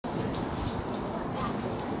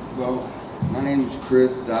Well, my name is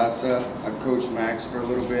Chris Zasa. I've coached Max for a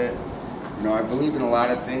little bit. You know, I believe in a lot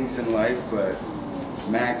of things in life, but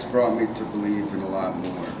Max brought me to believe in a lot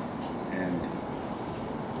more. And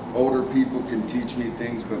older people can teach me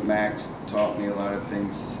things, but Max taught me a lot of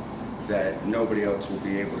things that nobody else will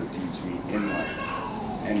be able to teach me in life.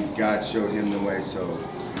 And God showed him the way, so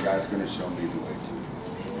God's going to show me the way too.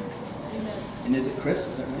 Amen. And is it Chris?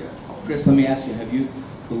 Is that right? Yes. Chris, let me ask you, have you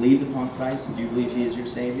believed upon Christ? Do you believe he is your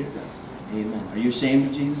Savior? Yes. Amen. Are you ashamed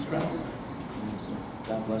of Jesus Christ? Amen. So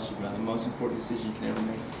God bless you, brother. The most important decision you can ever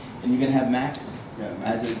make. And you're going to have Max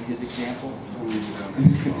as his example? Don't leave it on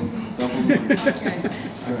his phone. Don't believe it. Okay.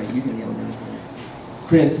 All right, you can yell down.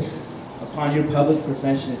 Chris, upon your public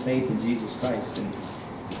profession of faith in Jesus Christ and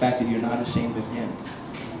the fact that you're not ashamed of him,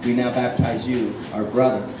 we now baptize you, our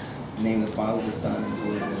brother, in the name of the Father, the Son, and the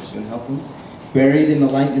Holy Ghost. You help him. Buried in the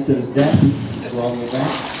likeness of his death, go all the way back.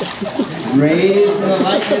 Raised in the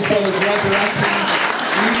likeness of his resurrection,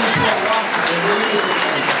 you shall walk in the newness of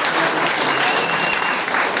life.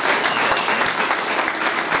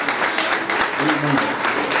 Amen.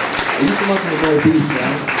 You from up in the Northeast,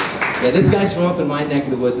 right? Yeah, this guy's from up in my neck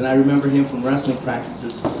of the woods, and I remember him from wrestling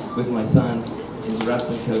practices with my son, his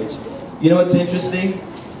wrestling coach. You know what's interesting?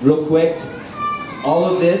 Real quick, all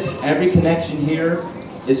of this, every connection here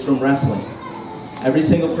is from wrestling. Every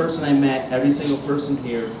single person I met, every single person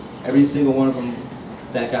here, every single one of them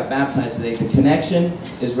that got baptized today, the connection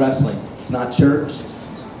is wrestling. It's not church.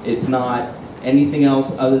 It's not anything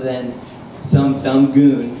else other than some dumb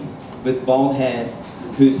goon with bald head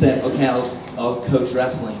who said, okay, I'll coach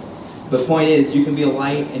wrestling. The point is, you can be a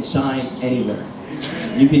light and shine anywhere.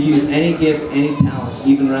 You can use any gift, any talent,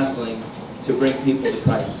 even wrestling, to bring people to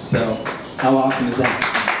Christ. So, how awesome is that?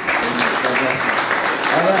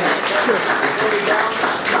 All right.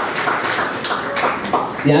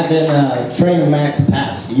 See, I've been training Max the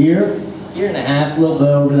past year and a half, a little bit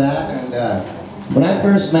over that. And when I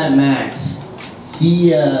first met Max, he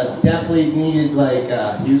definitely needed,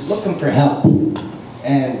 he was looking for help.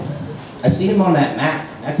 And I seen him on that mat.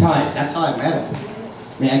 That's how I met him.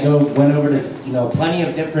 I mean, went over to plenty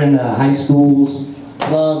of different high schools,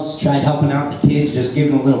 clubs, tried helping out the kids, just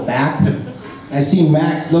giving a little back. I seen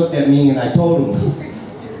Max looked at me and I told him,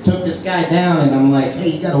 took this guy down and I'm like, hey,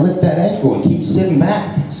 you gotta lift that ankle and keep sitting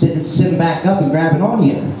back, sitting back up and grabbing on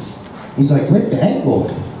you. He's like, lift the ankle.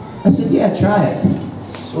 I said, yeah, try it.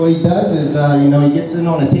 So what he does is, he gets in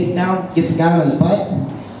on a takedown, gets the guy on his butt,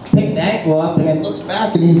 picks the ankle up and then looks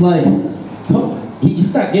back and he's like, oh,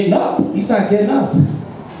 he's not getting up. He's not getting up.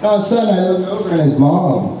 And all of a sudden I look over and his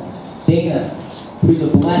mom, Dana, who's a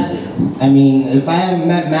blessing. I mean, if I hadn't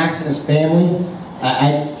met Max and his family,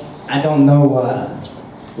 I don't know a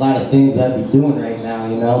lot of things I'd be doing right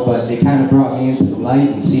now, but they kind of brought me into the light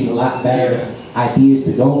and seen a lot better ideas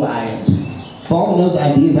to go by. And following those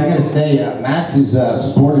ideas, I gotta say, Max has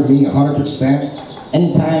supported me 100%.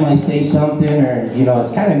 Anytime I say something or,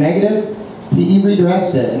 it's kind of negative, he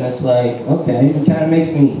redirects it, and it's like, okay, it kind of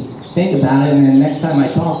makes me think about it, and then next time I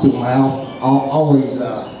talk to him, I'll always,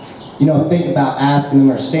 think about asking him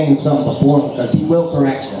or saying something before him, because he will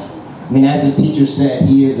correct you. I mean, as his teacher said,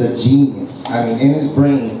 he is a genius. I mean, in his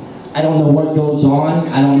brain, I don't know what goes on.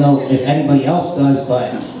 I don't know if anybody else does,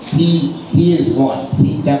 but he is one.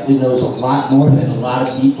 He definitely knows a lot more than a lot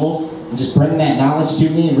of people. And just bringing that knowledge to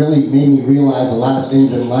me really made me realize a lot of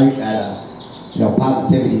things in life that,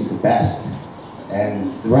 positivity is the best.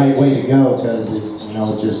 And the right way to go, because it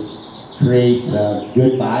just creates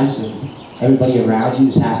good vibes and everybody around you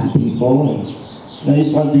is happy people, and you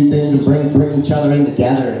just want to do things and bring each other in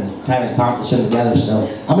together and kind of accomplish them together. So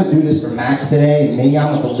I'm gonna do this for Max today, and maybe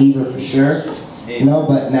I'm a believer for sure,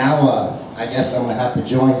 but now I guess I'm gonna have to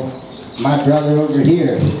join my brother over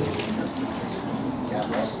here.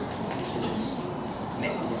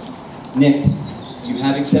 Nick, you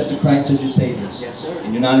have accepted Christ as your Savior. Yes, sir.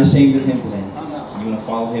 And you're not ashamed of him today. I'm not. You're going to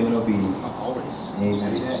follow him in obedience. Always.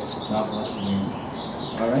 Amen. God bless you, man.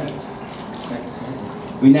 All right.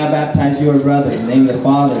 We now baptize your brother in the name of the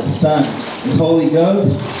Father, the Son, and the Holy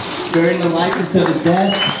Ghost, buried in the likeness of his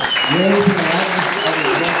death, raised in the likeness of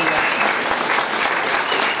his resurrection.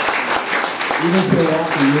 Even so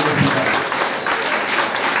walk in newness of life.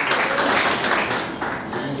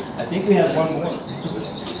 I think we have one more.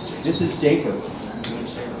 This is Jacob.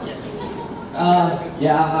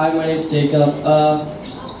 Yeah, hi, my name's Jacob.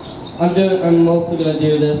 I'm mostly gonna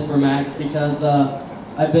do this for Max because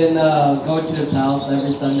I've been going to his house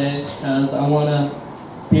every Sunday because I want to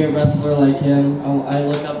be a wrestler like him. I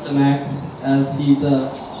look up to Max as he's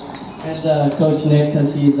and Coach Nick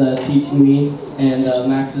because he's teaching me, and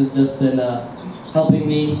Max has just been helping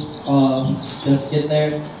me just get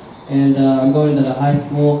there. and I'm going to the high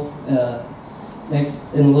school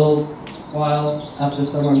next in a little while. After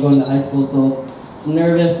summer, I'm going to high school, so I'm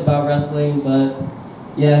nervous about wrestling, but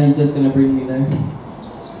yeah, he's just gonna bring me there.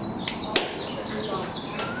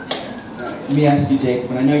 Let me ask you, Jake,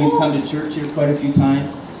 but I know you've come to church here quite a few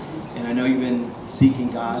times, and I know you've been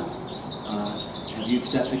seeking God. Have you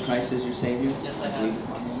accepted Christ as your Savior? Yes, I have. Believe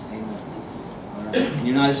upon Him? Amen. All right. And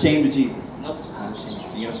you're not ashamed of Jesus? Nope. Not ashamed.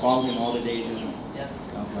 You're going to follow Him all the days of your life? Yes.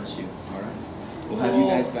 God bless you. All right. We'll have you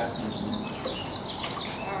guys baptized now.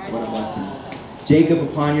 What a blessing. Jacob,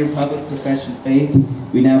 upon your public profession of faith,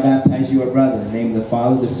 we now baptize you, our brother, in the name of the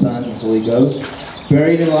Father, the Son, and the Holy Ghost,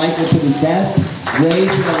 buried in the likeness of His death,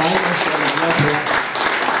 raised in the likeness of His resurrection.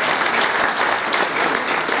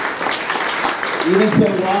 Even so,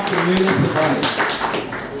 walk in newness of life.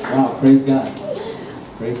 Wow, praise God.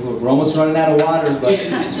 Praise the Lord. We're almost running out of water, but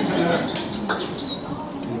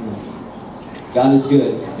God is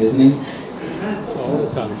good, isn't He? All the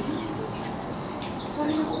time.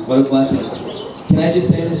 What a blessing. Can I just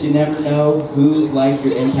say this? You never know whose life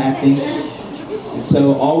you're impacting. And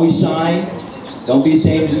so always shine. Don't be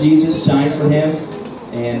ashamed of Jesus. Shine for Him.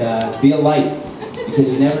 And be a light.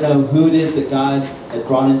 Because you never know who it is that God has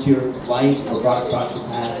brought into your life or brought across your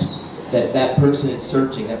path. That person is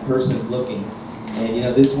searching. That person is looking. And you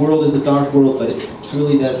know, this world is a dark world, but it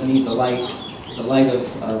truly does need the light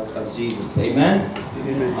of Jesus. Amen?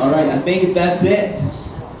 Amen. All right, I think if that's it,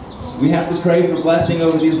 we have to pray for blessing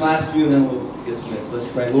over these last few, and then we'll dismiss. Let's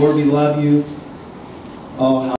pray. Lord, we love you. Oh, how